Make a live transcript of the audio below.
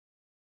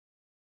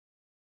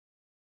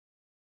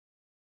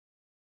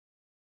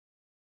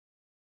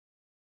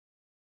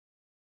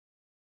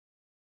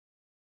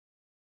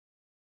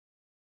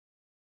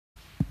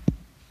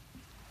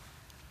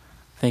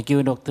Thank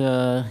you,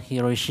 Dr.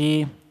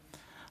 Hiroshi.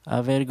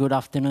 A very good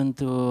afternoon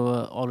to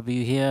all of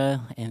you here,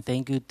 and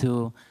thank you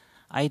to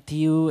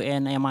ITU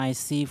and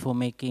MIC for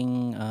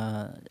making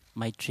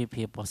my trip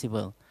here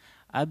possible.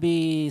 I'll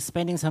be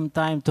spending some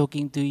time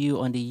talking to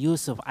you on the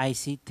use of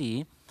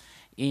ICT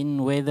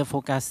in weather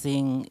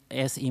forecasting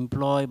as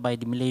employed by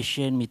the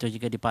Malaysian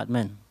Meteorological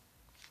Department.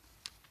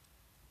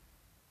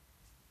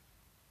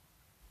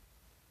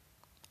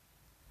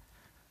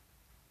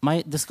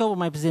 The scope of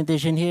my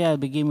presentation here, I'll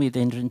begin with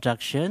an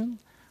introduction,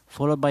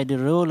 followed by the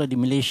role of the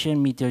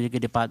Malaysian Meteorological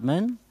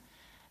Department,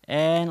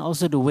 and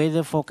also the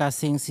weather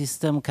forecasting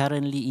system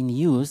currently in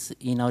use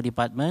in our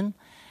department,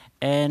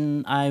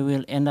 and I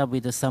will end up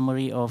with a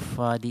summary of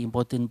the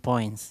important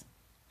points.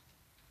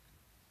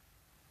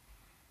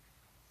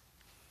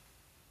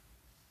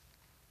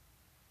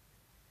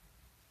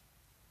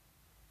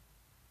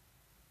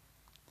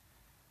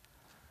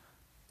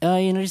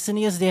 In recent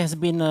years, there has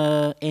been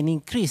an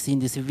increase in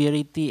the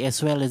severity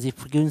as well as the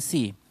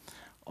frequency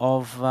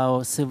of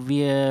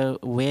severe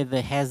weather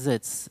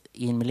hazards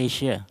in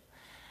Malaysia.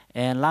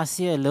 And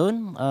last year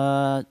alone,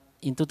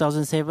 in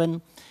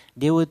 2007,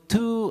 there were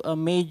two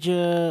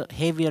major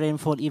heavy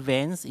rainfall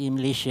events in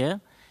Malaysia,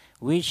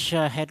 which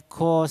had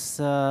caused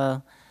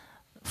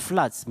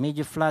floods,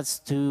 major floods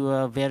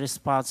to various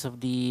parts of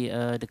the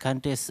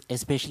country,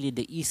 especially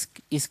the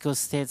east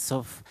coast states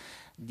of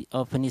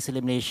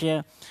Peninsular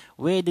Malaysia,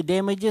 where the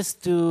damages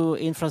to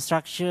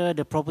infrastructure,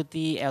 the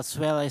property, as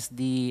well as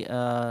the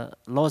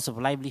loss of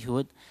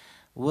livelihood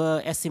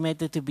were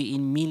estimated to be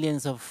in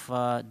millions of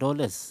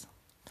dollars.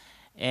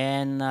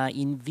 And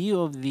in view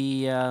of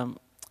the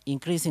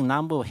increasing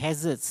number of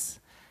hazards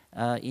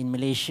in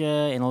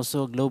Malaysia and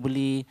also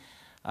globally,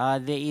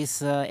 there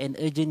is an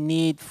urgent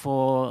need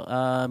for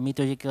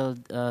meteorological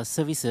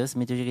services,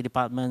 meteorological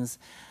departments,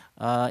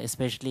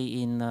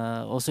 especially in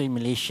also in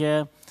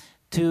Malaysia,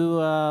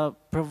 to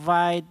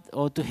provide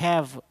or to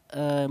have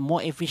a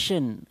more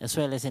efficient as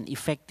well as an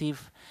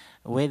effective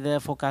weather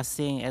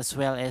forecasting as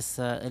well as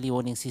early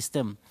warning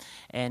system.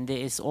 And there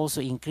is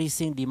also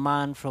increasing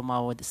demand from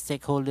our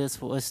stakeholders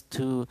for us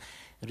to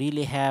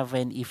really have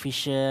an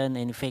efficient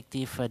and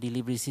effective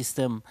delivery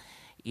system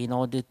in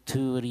order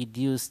to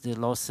reduce the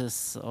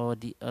losses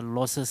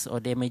or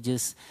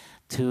damages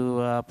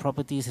to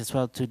properties as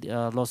well to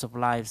loss of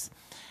lives.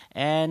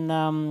 And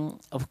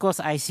of course,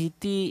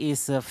 ICT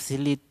is a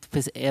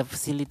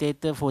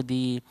facilitator for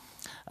the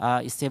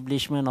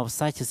establishment of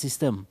such a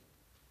system.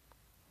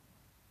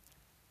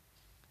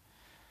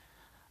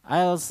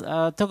 I'll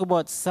talk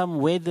about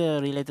some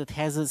weather-related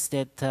hazards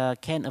that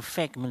can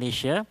affect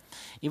Malaysia.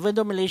 Even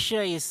though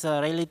Malaysia is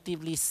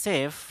relatively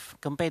safe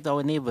compared to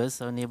our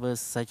neighbors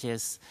such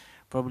as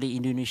probably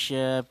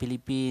Indonesia,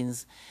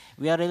 Philippines,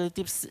 we are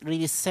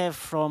relatively safe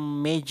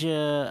from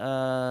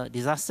major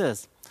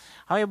disasters.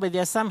 However,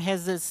 there are some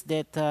hazards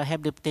that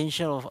have the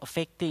potential of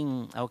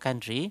affecting our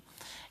country,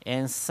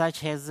 and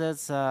such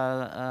hazards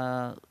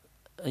are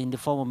in the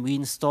form of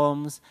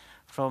windstorms,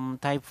 from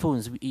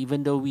typhoons.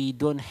 Even though we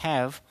don't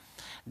have,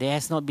 there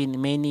has not been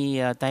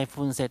many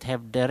typhoons that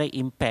have direct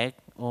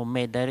impact or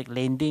made direct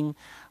landing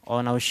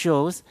on our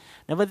shores.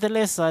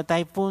 Nevertheless,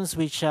 typhoons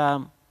which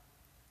are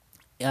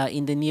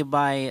in the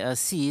nearby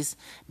seas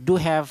do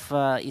have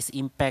its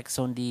impacts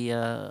on the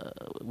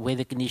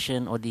weather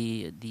condition or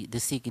the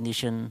sea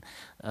condition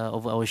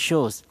of our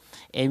shores.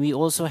 And we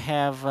also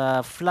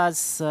have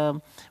floods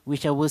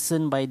which are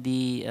worsened by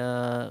the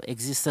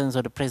existence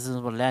or the presence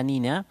of La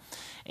Nina.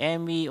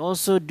 And we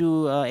also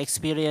do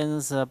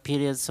experience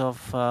periods of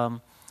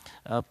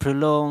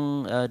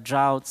prolonged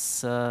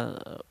droughts,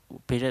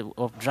 period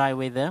of dry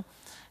weather,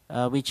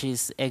 which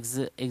is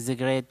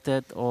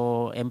exaggerated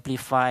or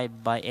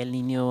amplified by El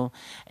Nino.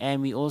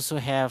 And we also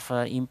have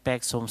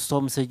impacts from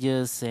storm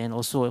surges and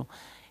also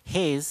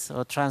haze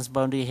or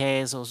transboundary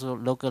haze, also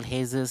local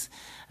hazes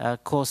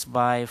caused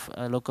by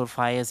local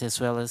fires as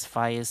well as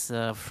fires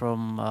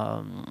from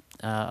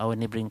our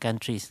neighboring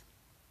countries.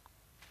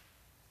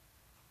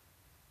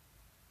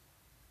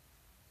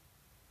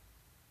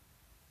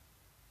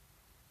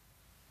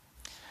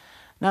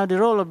 Now, the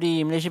role of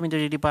the Malaysian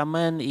Meteorological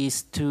Department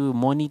is to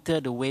monitor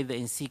the weather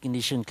and sea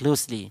condition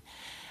closely.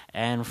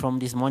 And from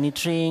this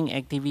monitoring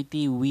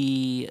activity,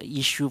 we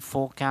issue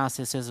forecasts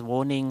as well as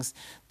warnings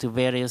to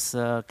various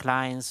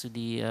clients, to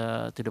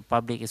the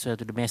public as well as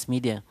to the mass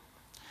media.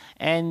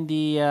 And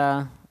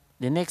the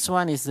next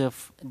one is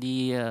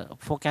the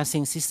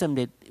forecasting system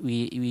that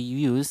we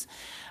use.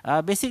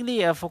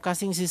 Basically, a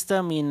forecasting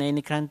system in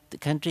any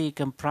country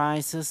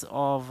comprises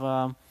of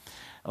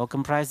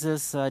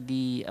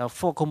the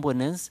four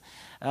components: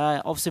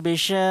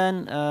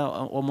 observation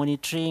or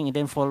monitoring, and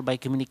then followed by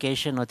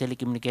communication or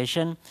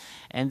telecommunication,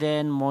 and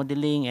then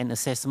modeling and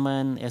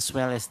assessment, as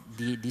well as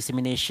the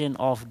dissemination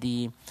of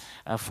the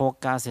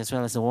forecast as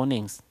well as the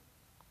warnings.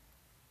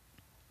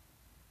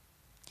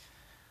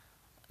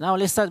 Now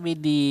let's start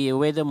with the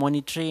weather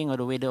monitoring or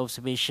the weather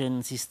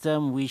observation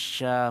system,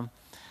 which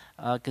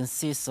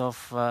consists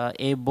of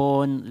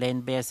airborne,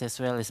 land-based, as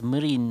well as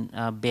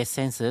marine-based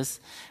sensors.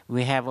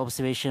 We have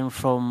observation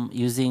from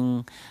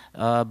using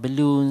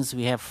balloons.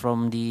 We have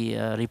from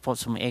the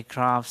reports from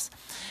aircrafts.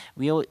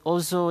 We are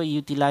also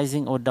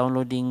utilizing or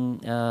downloading,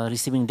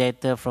 receiving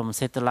data from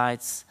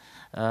satellites.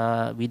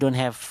 We don't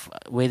have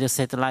weather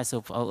satellites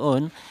of our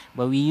own,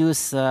 but we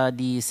use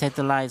the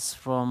satellites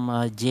from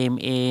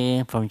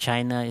JMA, from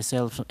China, as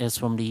well as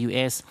from the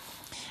US.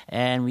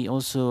 And we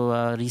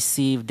also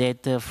receive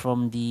data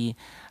from the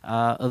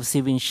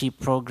Observing Ship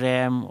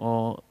Program,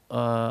 or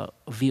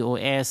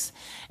VOS,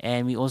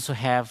 and we also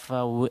have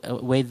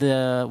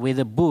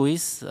weather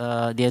buoys.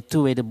 There are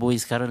 2 weather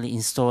buoys currently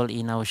installed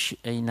in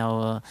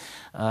our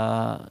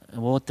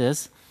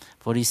waters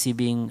for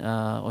receiving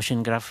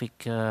oceanographic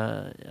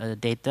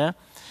data.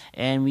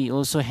 And we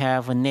also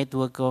have a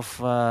network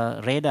of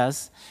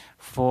radars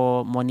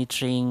for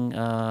monitoring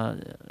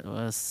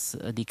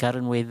the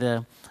current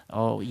weather,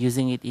 or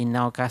using it in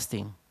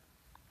nowcasting.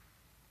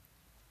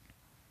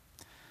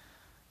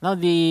 Now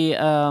this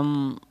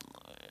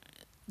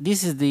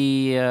is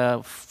the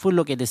full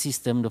look at the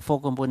system, the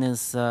 4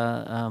 components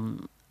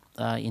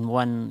in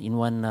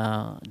one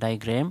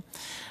diagram.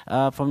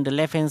 From the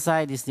left-hand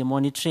side is the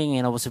monitoring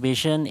and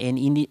observation, and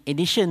in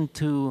addition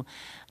to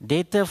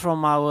data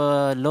from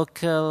our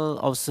local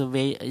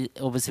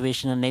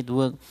observational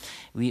network,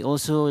 we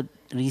also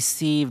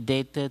receive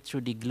data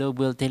through the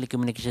Global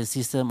Telecommunication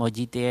System, or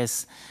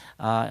GTS,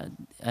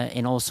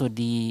 and also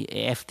the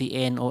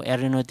FTN, or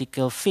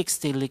Aeronautical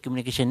Fixed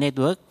Telecommunication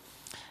Network.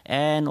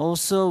 And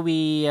also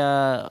we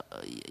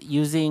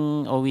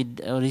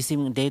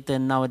receiving data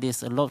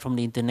nowadays a lot from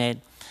the internet.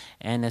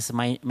 And as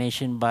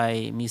mentioned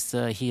by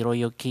Mr.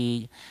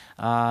 Hiroyuki,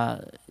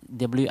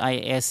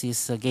 WIS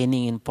is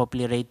gaining in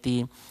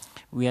popularity.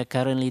 We are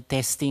currently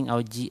testing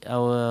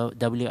our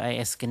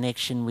WIS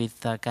connection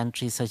with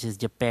countries such as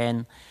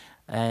Japan,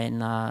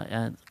 and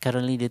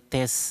currently the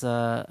tests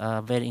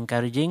are very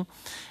encouraging.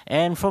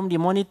 And from the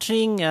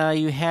monitoring,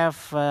 you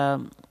have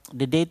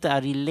the data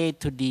are relayed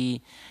to the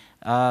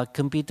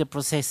computer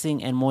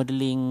processing and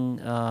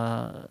modeling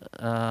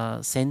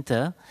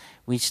center,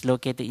 which is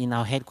located in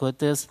our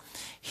headquarters.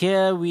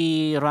 Here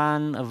we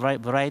run a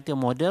variety of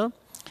models.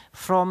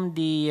 From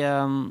the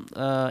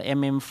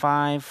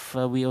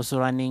MM5, we also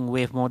running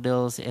wave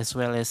models, as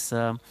well as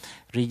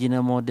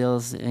regional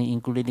models,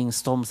 including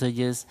storm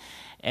surges.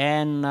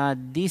 And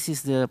this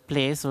is the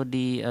place, or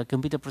the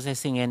computer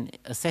processing and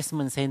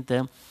assessment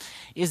center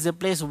is the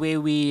place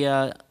where we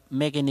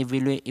make an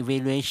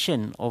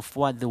evaluation of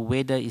what the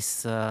weather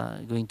is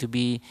going to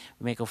be,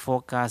 make a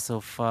forecast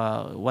of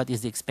what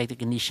is the expected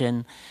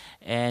condition,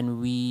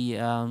 and we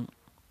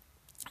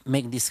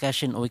make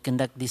discussion, or we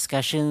conduct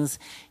discussions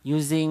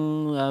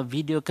using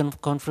video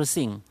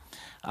conferencing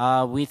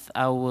with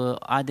our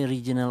other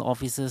regional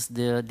offices.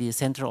 The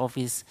central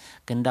office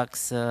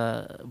conducts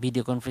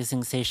video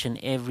conferencing session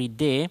every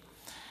day,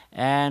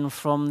 and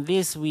from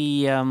this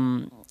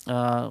from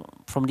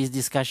this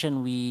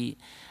discussion we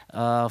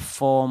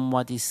form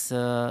what is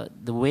the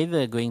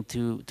weather going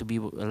to be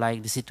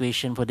like, the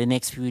situation for the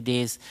next few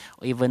days,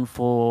 or even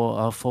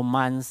for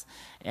months.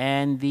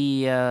 And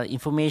the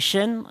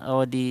information,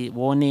 or the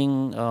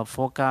warning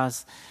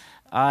forecast,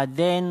 are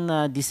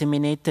then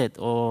disseminated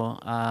or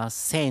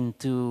sent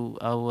to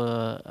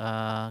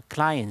our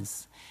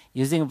clients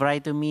using a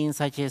variety of means,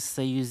 such as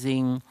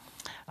using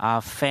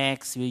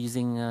fax. We're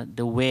using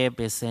the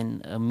web as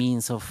a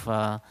means of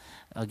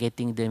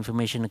getting the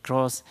information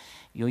across.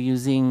 You're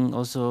using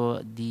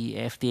also the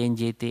FTN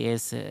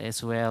JTS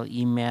as well,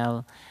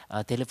 email,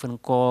 telephone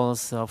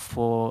calls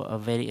for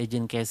very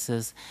urgent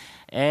cases.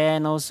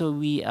 And also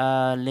we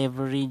are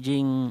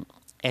leveraging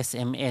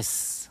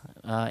SMS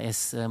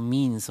as a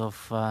means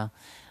of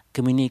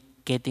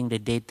communicating the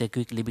data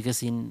quickly,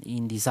 because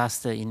in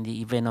disaster, in the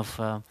event of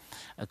a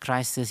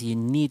crisis, you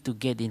need to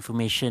get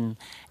information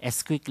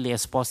as quickly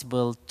as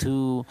possible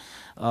to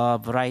a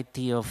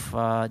variety of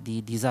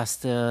the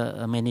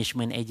disaster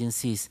management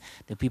agencies,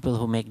 the people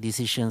who make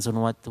decisions on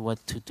what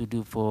to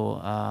do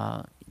for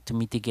to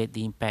mitigate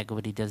the impact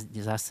of the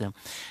disaster.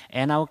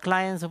 And our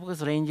clients, of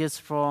course, ranges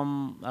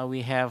from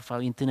we have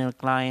our internal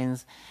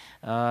clients.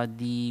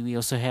 We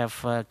also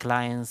have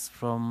clients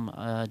from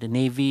the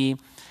Navy,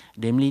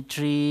 the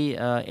military,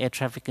 air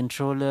traffic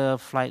controller,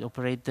 flight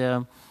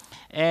operator,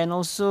 and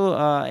also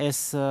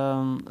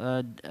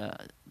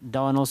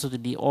down also to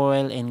the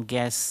oil and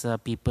gas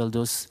people,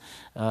 those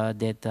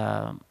that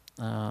are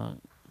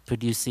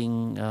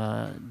producing,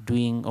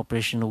 doing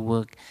operational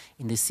work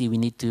in the sea. We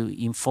need to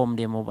inform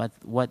them about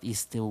what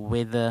is the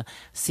weather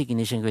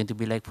condition going to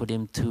be like for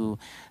them to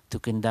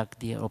conduct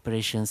the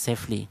operation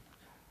safely.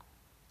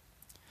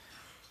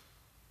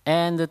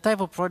 And the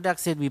type of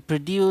products that we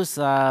produce,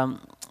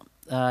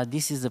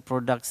 this is the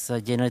products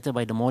generated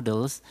by the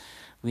models.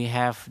 We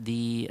have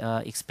the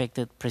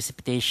expected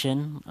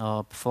precipitation,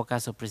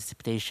 forecast of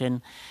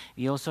precipitation.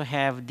 We also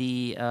have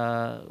the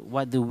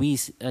what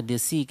the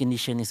sea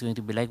condition is going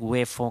to be like,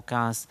 wave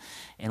forecast,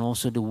 and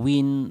also the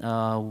wind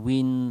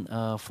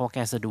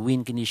forecast of the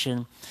wind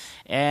condition.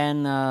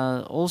 And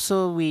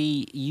also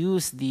we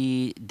use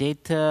the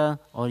data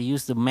or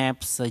use the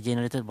maps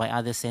generated by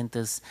other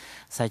centers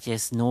such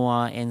as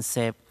NOAA and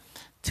SEP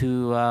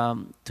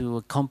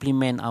to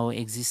complement our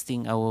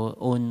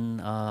own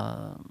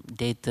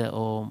data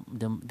or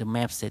the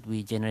maps that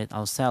we generate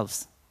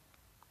ourselves.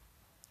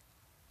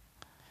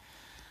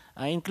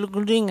 In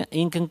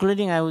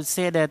concluding, I would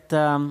say that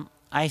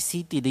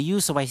ICT, the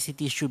use of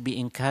ICT should be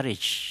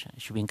encouraged.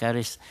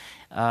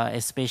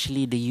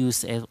 Especially the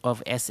use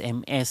of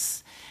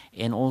SMS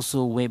and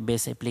also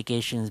web-based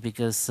applications,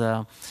 because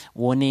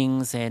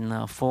warnings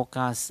and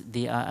forecasts,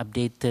 they are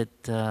updated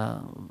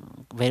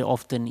very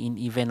often in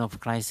event of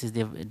crisis.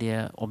 They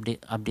are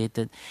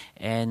updated,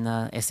 and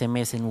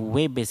SMS and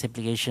web-based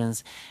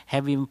applications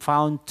have been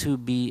found to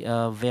be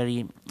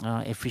very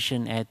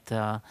efficient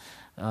to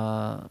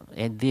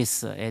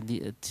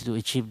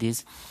achieve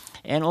this.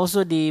 And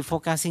also the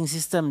forecasting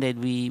system that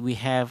we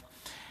have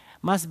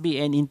must be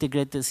an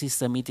integrated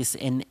system. It is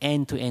an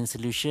end-to-end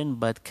solution,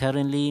 but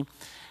currently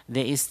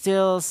there is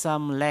still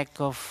some lack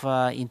of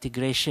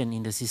integration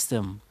in the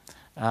system.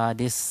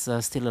 There's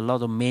still a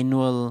lot of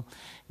manual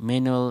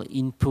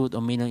input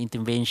or manual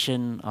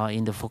intervention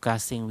in the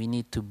forecasting. We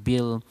need to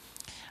build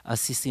a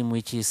system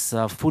which is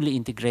fully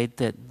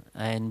integrated,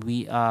 and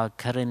we are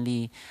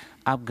currently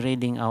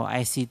upgrading our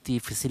ICT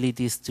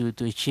facilities to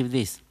achieve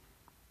this.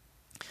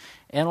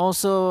 And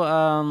also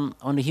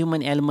on the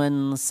human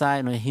element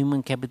side, on the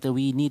human capital,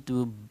 we need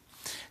to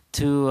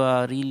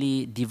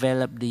really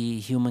develop the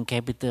human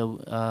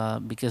capital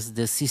because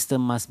the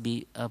system must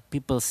be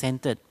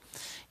people-centered.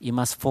 It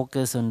must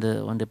focus on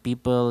the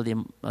people.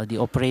 The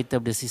operator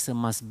of the system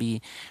must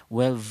be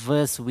well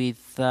versed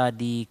with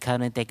the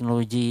current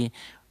technology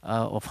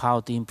of how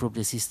to improve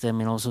the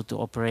system and also to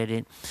operate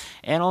it.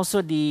 And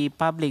also the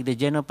public, the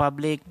general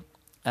public,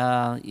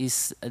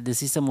 the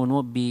system will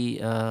not be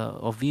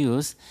of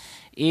use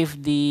if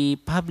the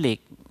public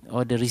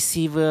or the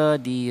receiver,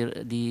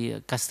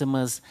 the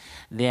customers,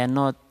 they are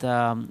not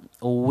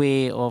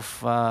aware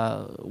of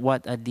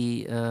what are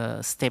the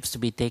steps to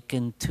be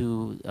taken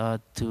to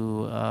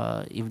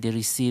if they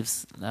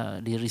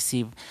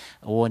receive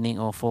a warning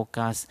or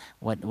forecast,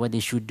 what they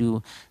should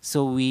do.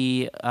 So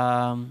we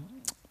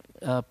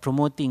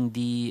promoting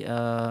the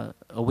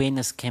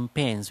awareness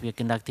campaigns. We are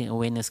conducting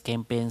awareness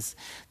campaigns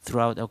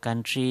throughout our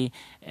country,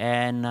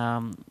 and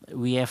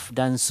we have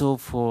done so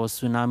for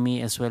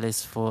tsunami as well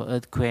as for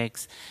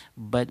earthquakes.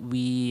 But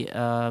we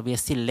are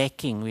still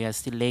lacking. We are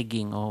still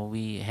lagging, or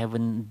we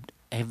haven't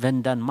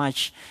done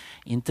much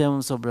in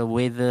terms of the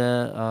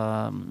weather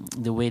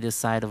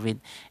side of it.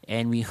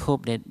 And we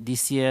hope that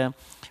this year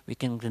we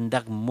can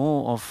conduct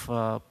more of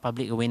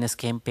public awareness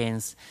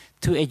campaigns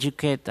to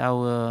educate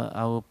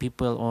our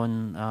people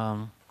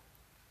on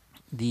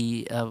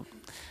the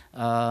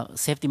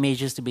safety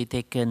measures to be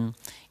taken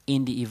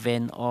in the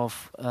event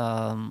of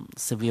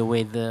severe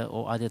weather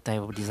or other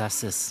type of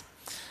disasters.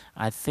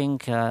 I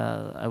think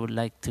I would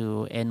like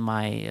to end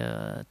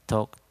my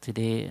talk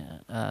today.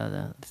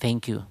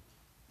 Thank you.